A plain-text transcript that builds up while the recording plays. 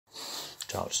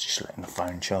So I was just letting the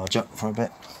phone charge up for a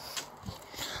bit.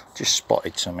 Just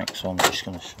spotted something, so I'm just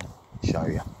going to show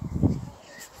you.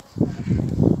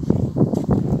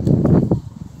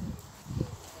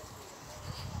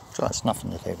 So that's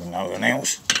nothing to do with no one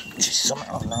else, just something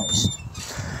I've noticed.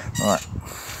 Right.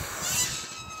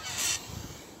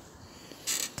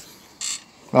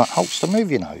 Right, Hulkster,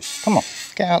 move your nose. Come on,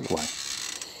 get out of the way.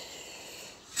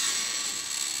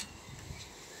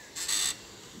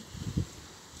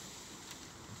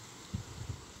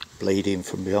 Bleeding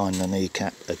from behind the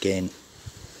kneecap again.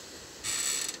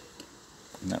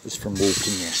 And that was from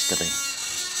walking yesterday.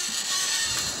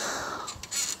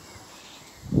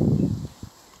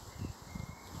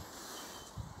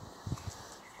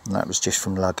 And that was just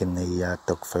from lugging the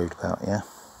dog food about, yeah.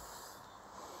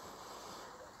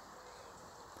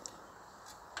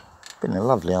 Been a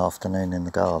lovely afternoon in the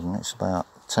garden. It's about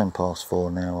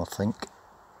 4:10 now, I think,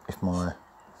 if my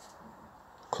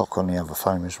clock on the other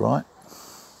phone is right.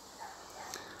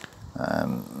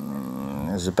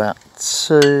 There's about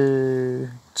two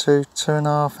and a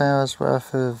half hours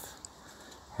worth of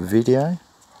video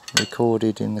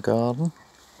recorded in the garden.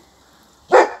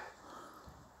 I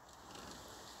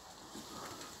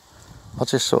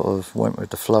just sort of went with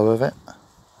the flow of it,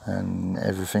 and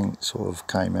everything sort of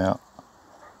came out.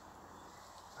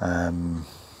 I'm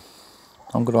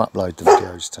going to upload the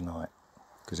videos tonight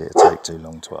because it'll take too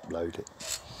long to upload it.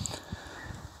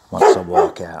 Once I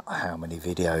work out how many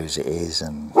videos it is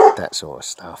and that sort of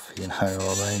stuff, you know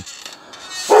what I mean?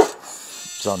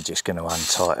 So I'm just going to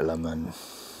untitle them and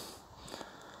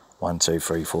 1, 2,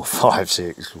 3, 4, 5,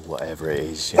 6, whatever it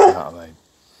is, you know what I mean?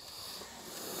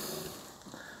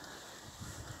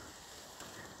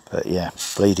 But yeah,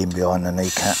 bleeding behind the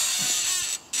kneecap,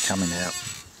 coming out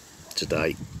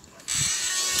today.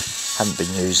 Haven't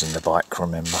been using the bike,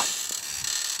 remember,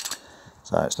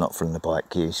 so it's not from the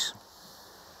bike use.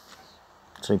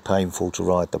 Too painful to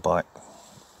ride the bike,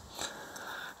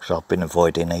 so I've been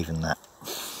avoiding even that.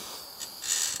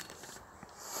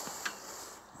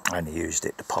 I only used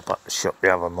it to pop up the shop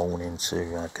the other morning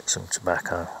to get some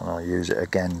tobacco, and I'll use it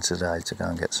again today to go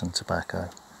and get some tobacco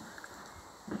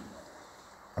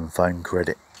and phone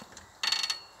credit.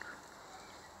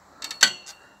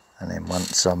 And then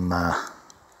once I'm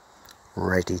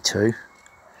ready to,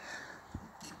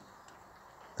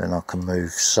 then I can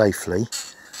move safely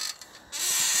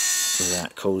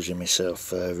without causing myself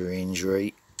further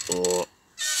injury or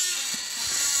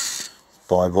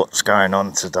by what's going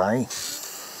on today.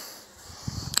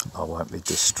 I won't be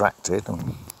distracted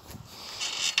and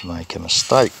make a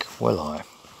mistake, will I?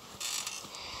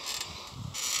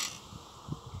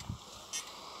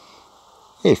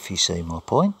 If you see my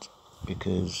point,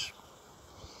 because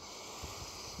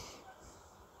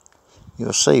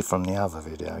you'll see from the other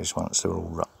videos once they're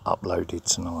all uploaded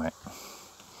tonight.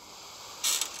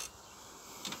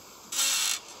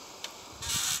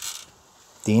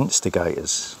 The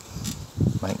instigators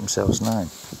make themselves known.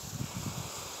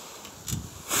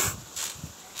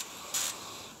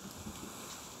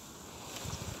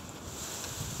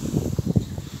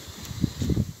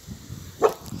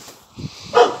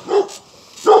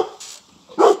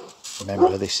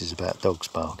 Remember, this is about dogs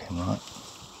barking, right?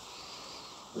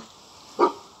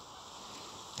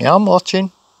 Yeah, I'm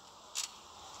watching.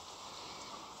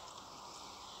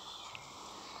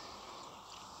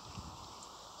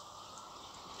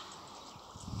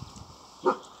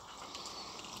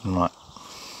 Right.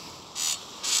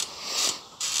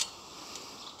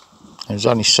 There's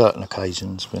only certain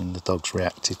occasions when the dog's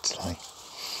reacted today.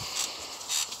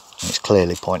 And it's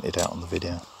clearly pointed out on the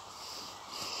video.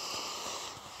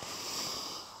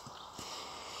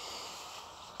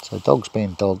 So dogs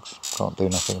being dogs, can't do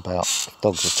nothing about. If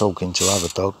dogs are talking to other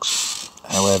dogs,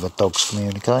 however dogs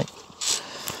communicate,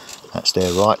 that's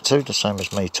their right to, the same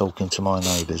as me talking to my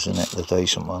neighbours, isn't it, the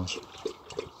decent ones,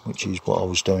 which is what I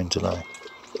was doing today.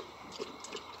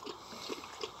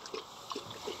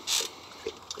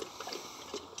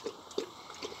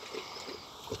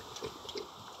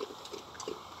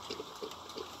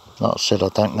 Like I said, I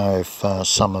don't know if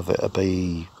some of it will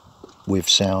be with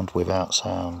sound, without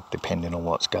sound, depending on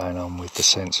what's going on with the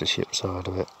censorship side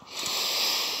of it.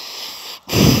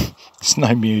 There's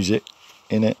no music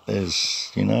in it,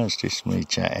 there's, you know, it's just me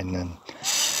chatting and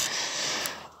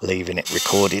leaving it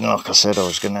recording like I said I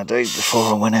was going to do before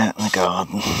I went out in the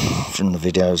garden from the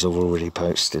videos I've already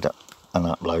posted up and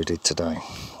uploaded today.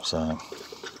 So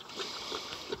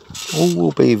all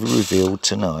will be revealed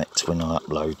tonight when I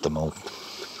upload them all,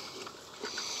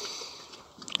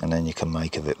 and then you can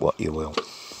make of it what you will.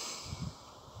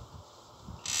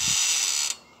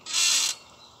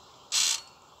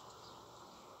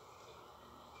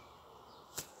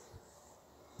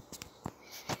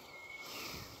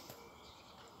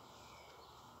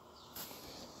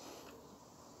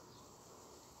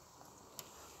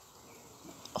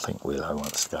 think Willow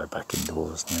wants to go back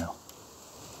indoors now.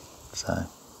 So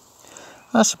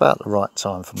that's about the right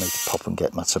time for me to pop and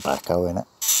get my tobacco in it.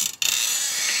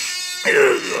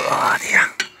 Oh dear.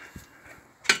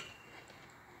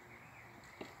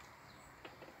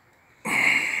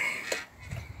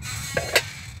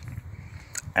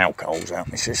 Alcohol's out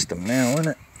my system now, isn't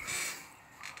it?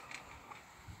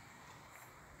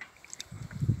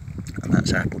 And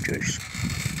that's apple juice.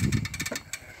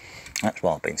 That's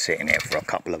why I've been sitting here for a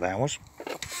couple of hours.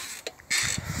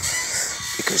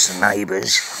 Because the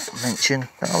neighbours mentioned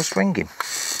that I was drinking.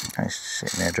 I was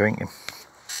sitting there drinking.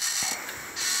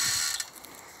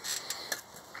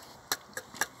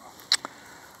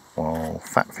 Well,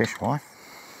 Fat Fish Wife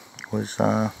was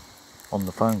on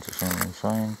the phone to someone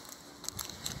saying,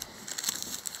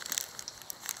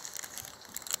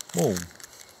 "Well,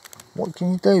 what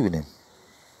can you do with him?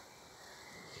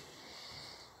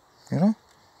 You know?"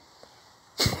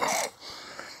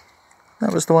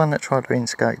 That was the one that tried to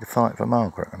instigate the fight for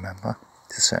Margaret, remember?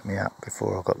 To set me up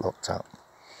before I got locked up.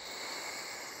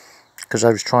 Because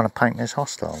they was trying to paint me as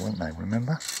hostile, weren't they,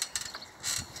 remember?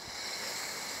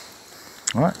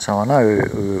 Right, so I know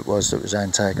who it was that was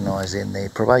antagonising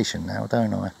the probation now,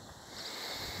 don't I?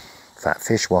 Fat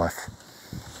Fish Wife.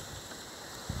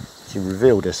 She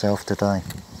revealed herself today.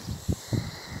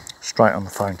 Straight on the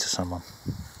phone to someone.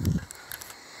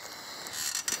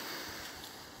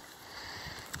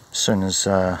 As soon as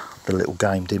the little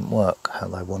game didn't work how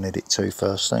they wanted it to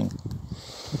first thing.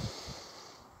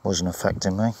 Wasn't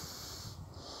affecting me.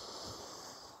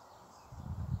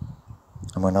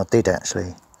 And when I did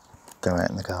actually go out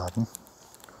in the garden,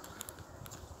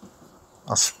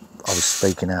 I was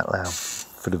speaking out loud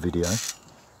for the video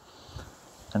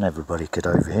and everybody could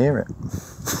overhear it.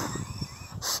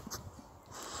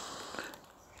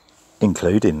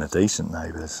 Including the decent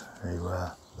neighbours who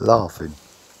were laughing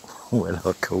when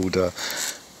I called her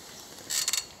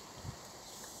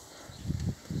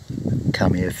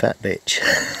 "Come here, fat bitch."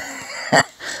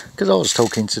 Because I was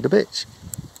talking to the bitch.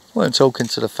 I weren't talking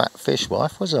to the Fat Fish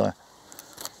Wife, was I?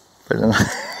 But the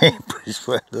neighbours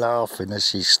were laughing as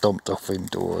she stomped off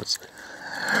indoors.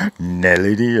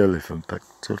 Nelly the elephant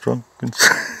packed her trunk and...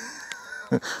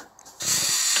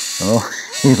 Oh,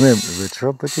 he went with a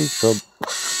trumpety trump.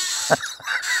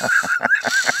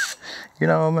 You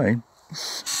know what I mean?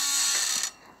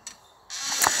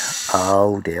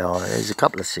 Oh dear, there's a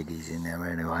couple of ciggies in there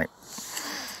anyway.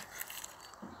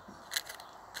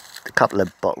 A couple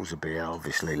of bottles of beer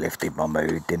obviously lifted my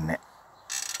mood, didn't it?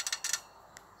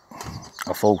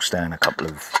 I forced down a couple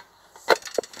of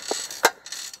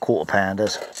quarter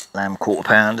pounders, lamb quarter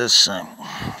pounders, so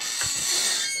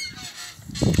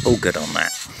all good on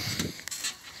that.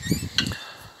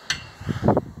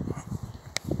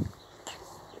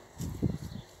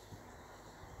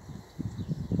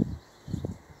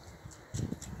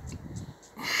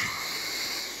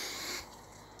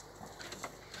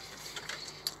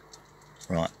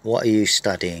 Right, what are you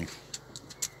studying?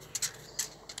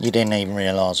 You didn't even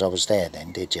realise I was there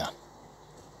then, did you?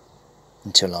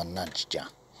 Until I nudged you.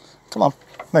 Come on,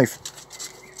 move.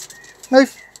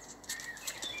 Move.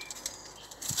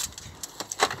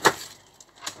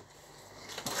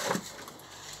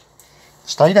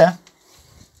 Stay there.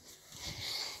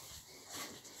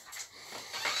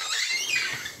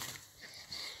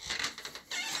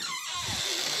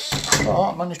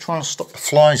 Alright, I'm only trying to stop the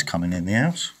flies coming in the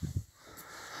house.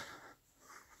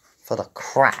 For the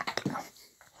crap.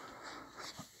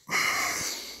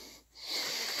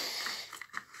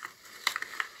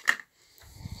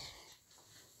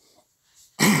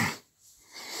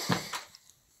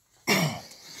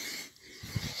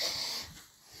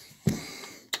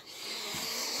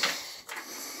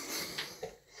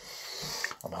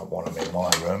 I don't want them in my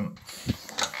room.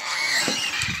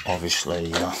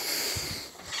 Obviously,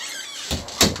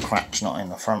 crap's not in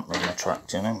the front room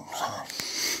attracting them. So.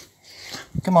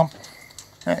 Come on,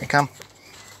 there you come.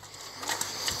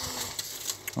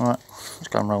 Alright, let's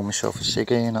go and roll myself a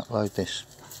ciggy and upload this.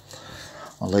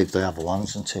 I'll leave the other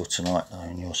ones until tonight though,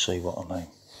 and you'll see what I mean.